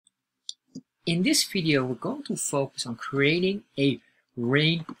In this video, we're going to focus on creating a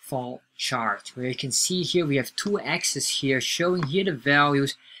rainfall chart, where you can see here we have two axes here showing here the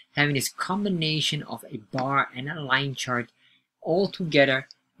values, having this combination of a bar and a line chart all together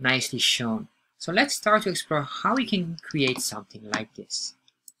nicely shown. So let's start to explore how we can create something like this.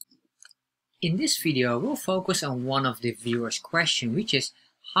 In this video, we'll focus on one of the viewers' questions, which is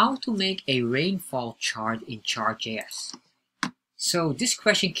how to make a rainfall chart in Chart.js. So this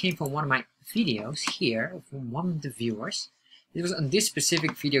question came from one of my videos here, from one of the viewers. It was on this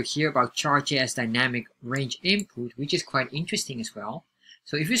specific video here about Chart.js dynamic range input, which is quite interesting as well.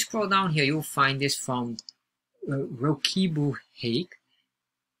 So if you scroll down here, you'll find this from Rokibu Haig.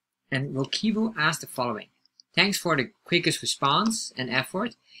 And Rokibu asked the following: thanks for the quickest response and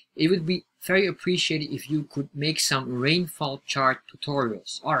effort. It would be very appreciated if you could make some rainfall chart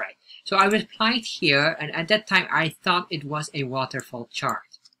tutorials. Alright, so I replied here, and at that time I thought it was a waterfall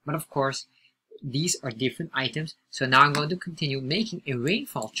chart. But of course, these are different items. So now I'm going to continue making a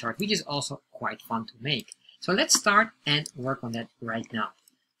rainfall chart, which is also quite fun to make. So let's start and work on that right now.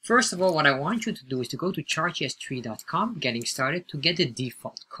 First of all, what I want you to do is to go to chartjs3.com, getting started, to get the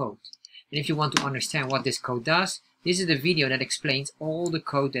default code. And if you want to understand what this code does, this is the video that explains all the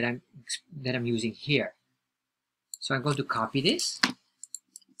code that I'm using here. So I'm going to copy this.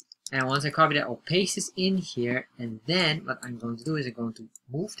 And once I copy that, I'll paste this in here. And then what I'm going to do is I'm going to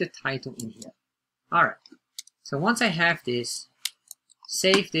move the title in here. Alright. So once I have this,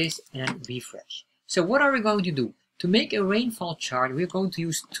 save this and then refresh. So what are we going to do? To make a rainfall chart, we're going to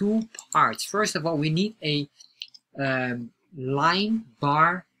use two parts. First of all, we need a line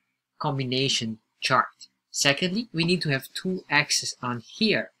bar combination chart. Secondly, we need to have two axes on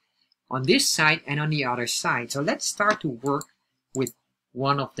here, on this side and on the other side. So let's start to work with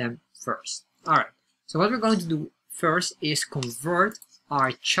one of them first. Alright, so what we're going to do first is convert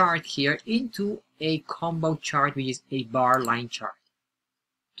our chart here into a combo chart, which is a bar line chart.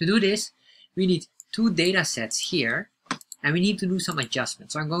 To do this, we need two data sets here, and we need to do some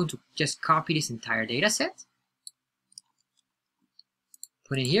adjustments. So I'm going to just copy this entire data set,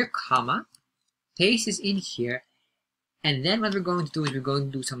 put in here, comma, paste this in here, and then what we're going to do is we're going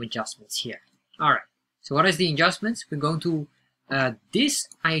to do some adjustments here. Alright, so what is the adjustments? We're going to, this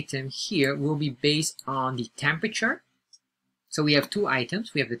item here will be based on the temperature. So we have two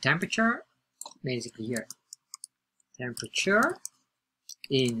items. We have the temperature, basically here, temperature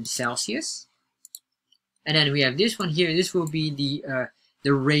in Celsius. And then we have this one here. This will be the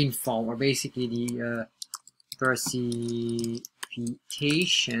rainfall, or basically the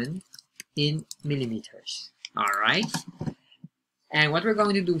percipitation in millimeters. All right. And what we're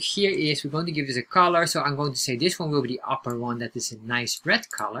going to do here is we're going to give this a color. So I'm going to say this one will be the upper one. That is a nice red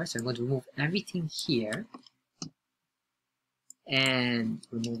color. So I'm going to remove everything here and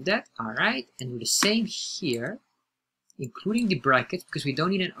remove that. All right. And do the same here, including the brackets, because we don't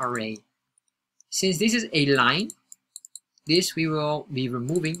need an array. Since this is a line, this we will be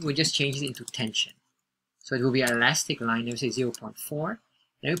removing. We'll just change it into tension. So it will be an elastic line. Let me say 0.4.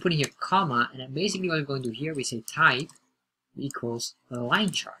 Then we put in here comma, and then basically what we're going to do here, we say type equals a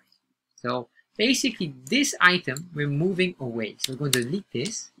line chart. So basically this item we're moving away. So we're going to delete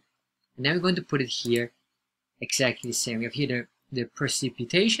this, and then we're going to put it here exactly the same. We have here the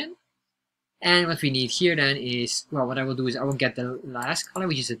precipitation. And what we need here then is, well, what I will do is I will get the last color,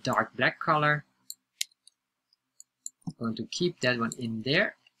 which is a dark black color. I'm going to keep that one in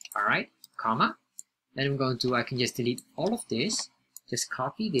there. All right, comma. Then I'm going to, I can just delete all of this. Just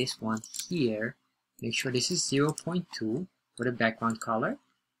copy this one here. Make sure this is 0.2 for the background color.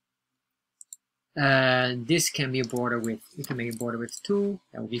 This can be a border width. We can make a border width 2.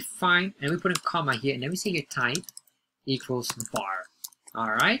 That will be fine. And we put a comma here. And then we say your type equals bar.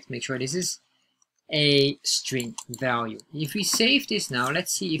 All right. Make sure this is a string value. If we save this now,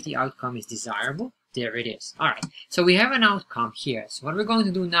 let's see if the outcome is desirable. There it is. All right. So we have an outcome here. So what we're going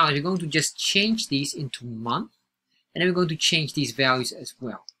to do now is we're going to just change these into month. And then we're going to change these values as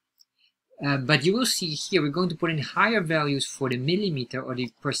well. But you will see here, we're going to put in higher values for the millimeter or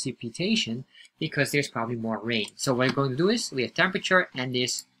the precipitation because there's probably more rain. So what we're going to do is we have temperature and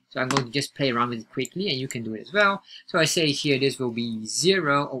this. So I'm going to just play around with it quickly, and you can do it as well. So I say here this will be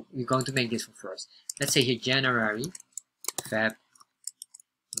 0. Oh, we're going to make this one first. Let's say here January, Feb,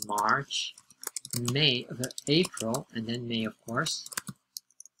 March, May, April, and then May, of course,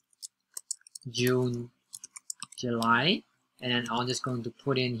 June, July, and then I'm just going to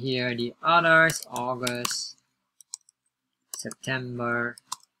put in here the others: August, September,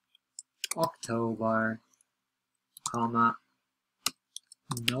 October, comma,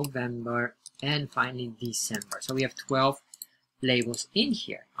 November, and finally December. So we have 12 labels in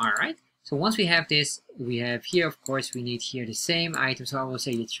here. All right. So once we have this, we have here, of course, we need here the same item. So I will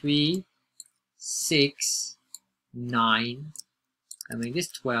say 3, 6, 9, I make this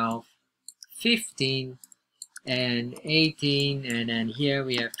 12, 15, and 18, and then here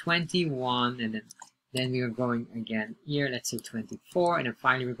we have 21, and then we are going again here, let's say 24, and then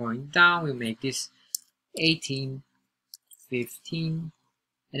finally we're going down. We make this 18, 15,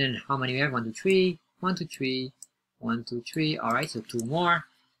 and then how many we have? 1, 2, 3, 1, 2, 3, 1, 2, 3. All right, so 2 more.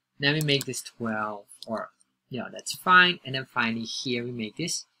 Then we make this 12, or yeah, that's fine. And then finally here we make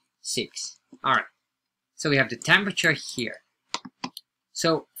this 6. All right, so we have the temperature here.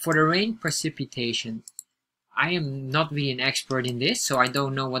 So for the rain precipitation, I am not really an expert in this, so I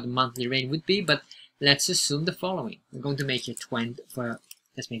don't know what the monthly rain would be, but let's assume the following. We're going to make it 20,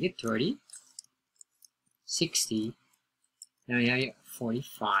 let's make it 30, 60, then we have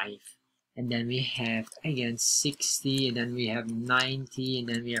 45, and then we have again 60, and then we have 90, and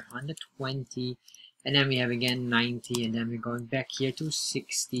then we have 120, and then we have again 90, and then we're going back here to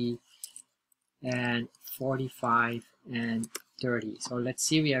 60, and 45, and 30. So let's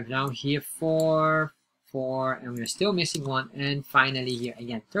see, we have down here 4, 4, and we're still missing 1, and finally here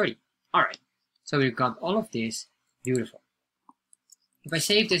again 30. All right, so we've got all of this. Beautiful. If I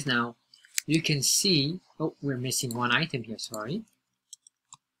save this now, you can see, oh, we're missing 1 item here, sorry.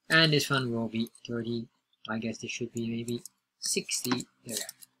 And this one will be 30. I guess this should be maybe 60. There we go.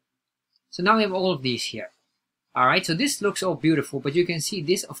 So now we have all of these here. All right, so this looks all beautiful, but you can see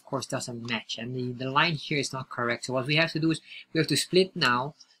this, of course, doesn't match, and the line here is not correct. So what we have to do is we have to split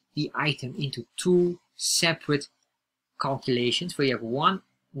now the item into 2 separate calculations, where you have one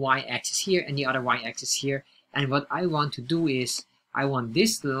y-axis here and the other y-axis here. And what I want to do is I want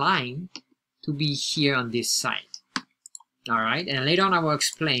this line to be here on this side. All right, and later on I will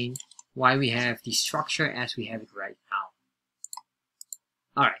explain why we have the structure as we have it right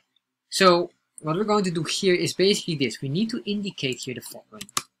now. All right, so what we're going to do here is basically this. We need to indicate here the following.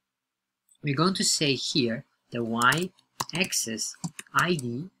 We're going to say here the y-axis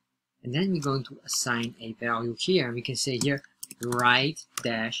ID, and then we're going to assign a value here, and we can say here right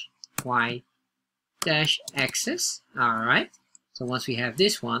dash y dash axis. All right, so once we have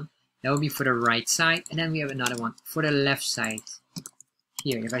this one, that will be for the right side, and then we have another one for the left side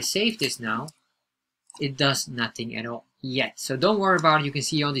here. If I save this now, it does nothing at all yet. So don't worry about it. You can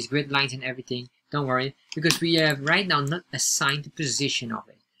see all these grid lines and everything. Don't worry, because we have right now not assigned the position of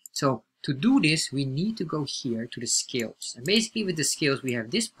it. So to do this, we need to go here to the scales. And basically with the scales, we have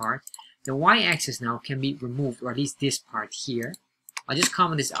this part. The y-axis now can be removed, or at least this part here. I'll just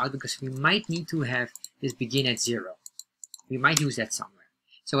comment this out because we might need to have this begin at 0. We might use that somewhere.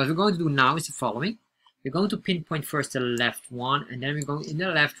 So what we're going to do now is the following. We're going to pinpoint first the left one, and then we're going in the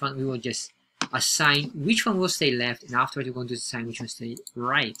left one, we will just assign which one will stay left, and afterwards we're going to assign which one stay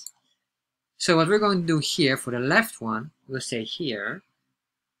right. So what we're going to do here for the left one, we'll say here,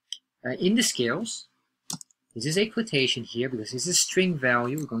 in the scales, this is a quotation here because this is a string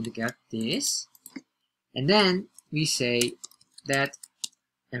value. We're going to get this, and then we say that,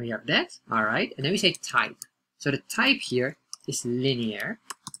 and we have that, all right, and then we say type. So the type here is linear,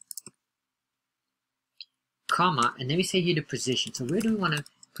 comma, and then we say here the position. So where do we want to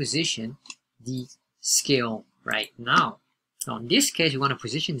position the scale right now? So in this case, we want to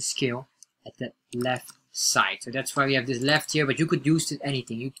position the scale at the left side. So that's why we have this left here, but you could use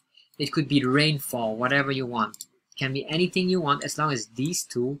anything. It could be the rainfall, whatever you want. It can be anything you want as long as these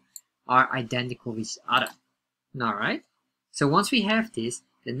two are identical with each other. All right. So once we have this,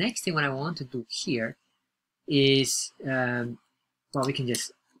 the next thing what I want to do here is, well, we can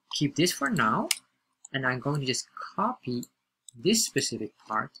just keep this for now, and I'm going to just copy this specific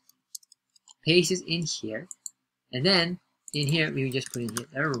part, paste it in here, and then in here we will just put in here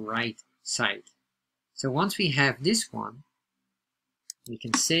the right side. So once we have this one, we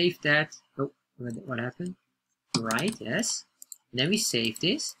can save that. Oh, what happened? Right, yes. And then we save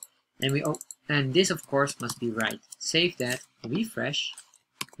this, and we and this of course must be right. Save that, refresh.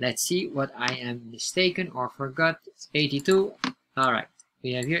 Let's see what I am mistaken or forgot. It's 82. All right,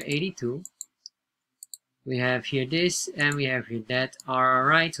 we have here 82. We have here this, and we have here that. All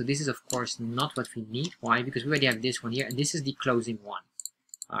right, so this is of course not what we need. Why? Because we already have this one here, and this is the closing one.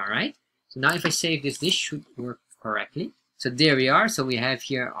 All right. So now if I save this, this should work correctly. So there we are. So we have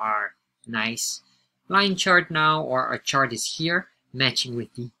here our nice line chart now, or our chart is here matching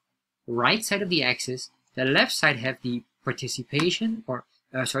with the right side of the axis. The left side have the participation, or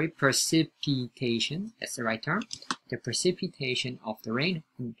precipitation. That's the right term. The precipitation of the rain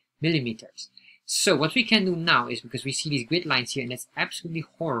in millimeters. So what we can do now is, because we see these grid lines here, and that's absolutely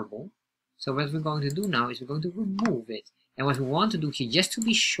horrible. So what we're going to do now is we're going to remove it. And what we want to do here, just to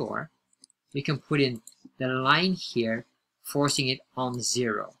be sure, we can put in the line here, forcing it on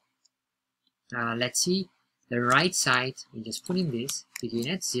 0. Let's see, the right side, we just put in this, begin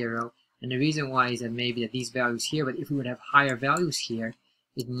at 0. And the reason why is that maybe that these values here, but if we would have higher values here,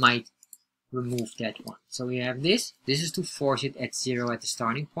 it might remove that one. So we have this. This is to force it at 0 at the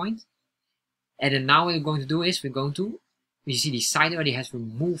starting point. And then now what we're going to do is we're going to, you see the side already has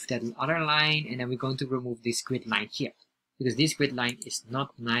removed that other line, and then we're going to remove this grid line here. Because this grid line is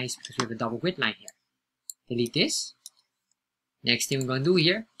not nice because we have a double grid line here. Delete this. Next thing we're going to do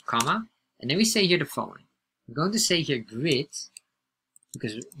here, comma, and then we say here the following. We're going to say here grid,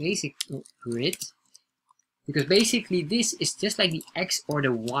 because basically this is just like the X or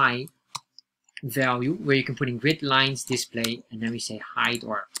the Y value where you can put in grid lines, display, and then we say hide,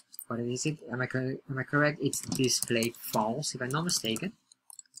 or what is it? Am I correct? It's display false if I'm not mistaken.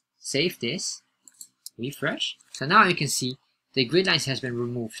 Save this, refresh. So now you can see the grid lines has been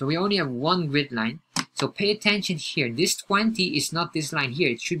removed. So we only have one grid line. So pay attention here. This 20 is not this line here.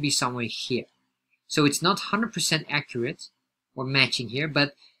 It should be somewhere here. So it's not 100% accurate or matching here,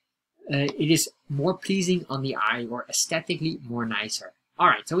 but it is more pleasing on the eye, or aesthetically more nicer.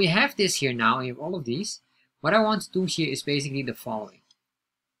 Alright, so we have this here now. We have all of these. What I want to do here is basically the following.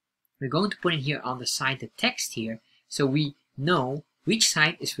 We're going to put in here on the side the text here, so we know which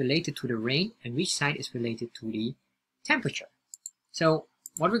side is related to the rain and which side is related to the temperature. So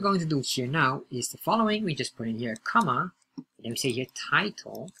what we're going to do here now is the following. We just put in here comma, and then we say here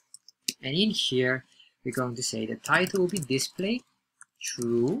title, and in here we're going to say the title will be display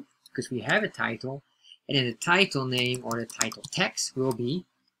true, because we have a title, and then the title name or the title text will be,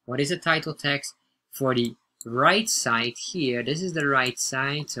 what is the title text? For the right side here, this is the right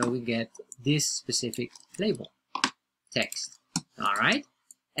side, so we get this specific label text. Alright,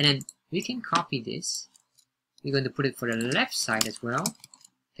 and then we can copy this. We're going to put it for the left side as well,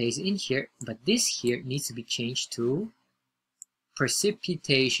 paste it in here, but this here needs to be changed to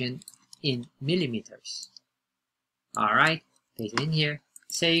precipitation in millimeters. Alright, paste it in here,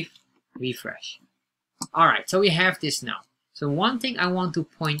 save, refresh. Alright, so we have this now. So one thing I want to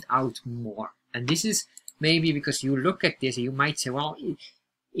point out more, and this is maybe because you look at this and you might say, well,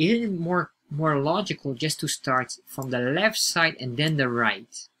 isn't it more logical just to start from the left side and then the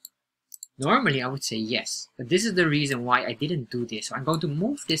right? Normally I would say yes, but this is the reason why I didn't do this. So I'm going to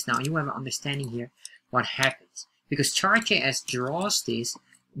move this now. You have an understanding here what happens, because Chart.js draws this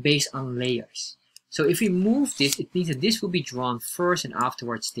based on layers. So if we move this, it means that this will be drawn first and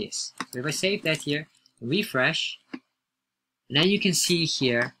afterwards this. So if I save that here, refresh, and then you can see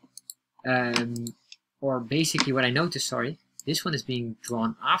here, or basically what I noticed, sorry, this one is being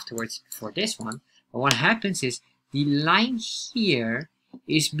drawn afterwards for this one. But what happens is the line here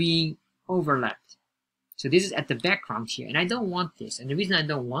is being overlapped. So this is at the background here, and I don't want this. And the reason I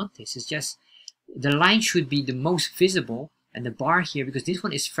don't want this is just the line should be the most visible, and the bar here, because this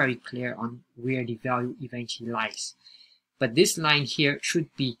one is very clear on where the value eventually lies. But this line here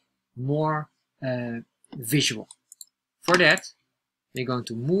should be more visual. For that, we're going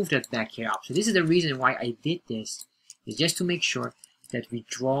to move that back here up. So this is the reason why I did this, is just to make sure that we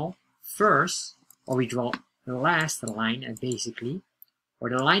draw first, or we draw last the line, and basically, or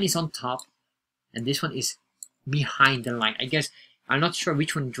the line is on top, and this one is behind the line. I guess, I'm not sure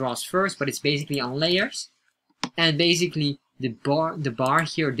which one draws first, but it's basically on layers. And basically, the bar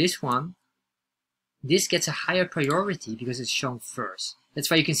here, this one, this gets a higher priority because it's shown first. That's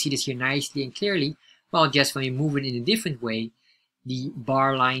why you can see this here nicely and clearly. Well, just when you move it in a different way, the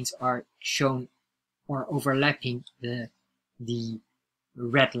bar lines are shown or overlapping the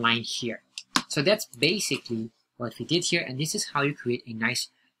red line here. So that's basically what we did here, and this is how you create a nice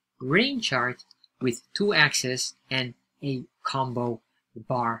rain chart with 2 axes and a combo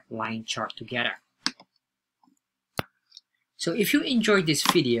bar line chart together. So if you enjoyed this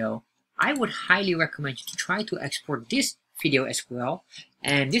video, I would highly recommend you to try to export this video as well.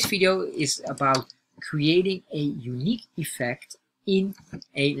 And this video is about creating a unique effect in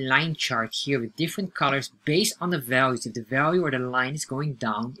a line chart here with different colors based on the values. If the value or the line is going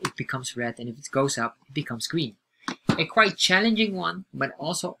down, it becomes red, and if it goes up, it becomes green. A quite challenging one, but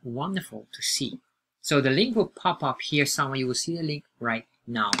also wonderful to see. So the link will pop up here somewhere. You will see the link right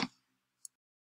now.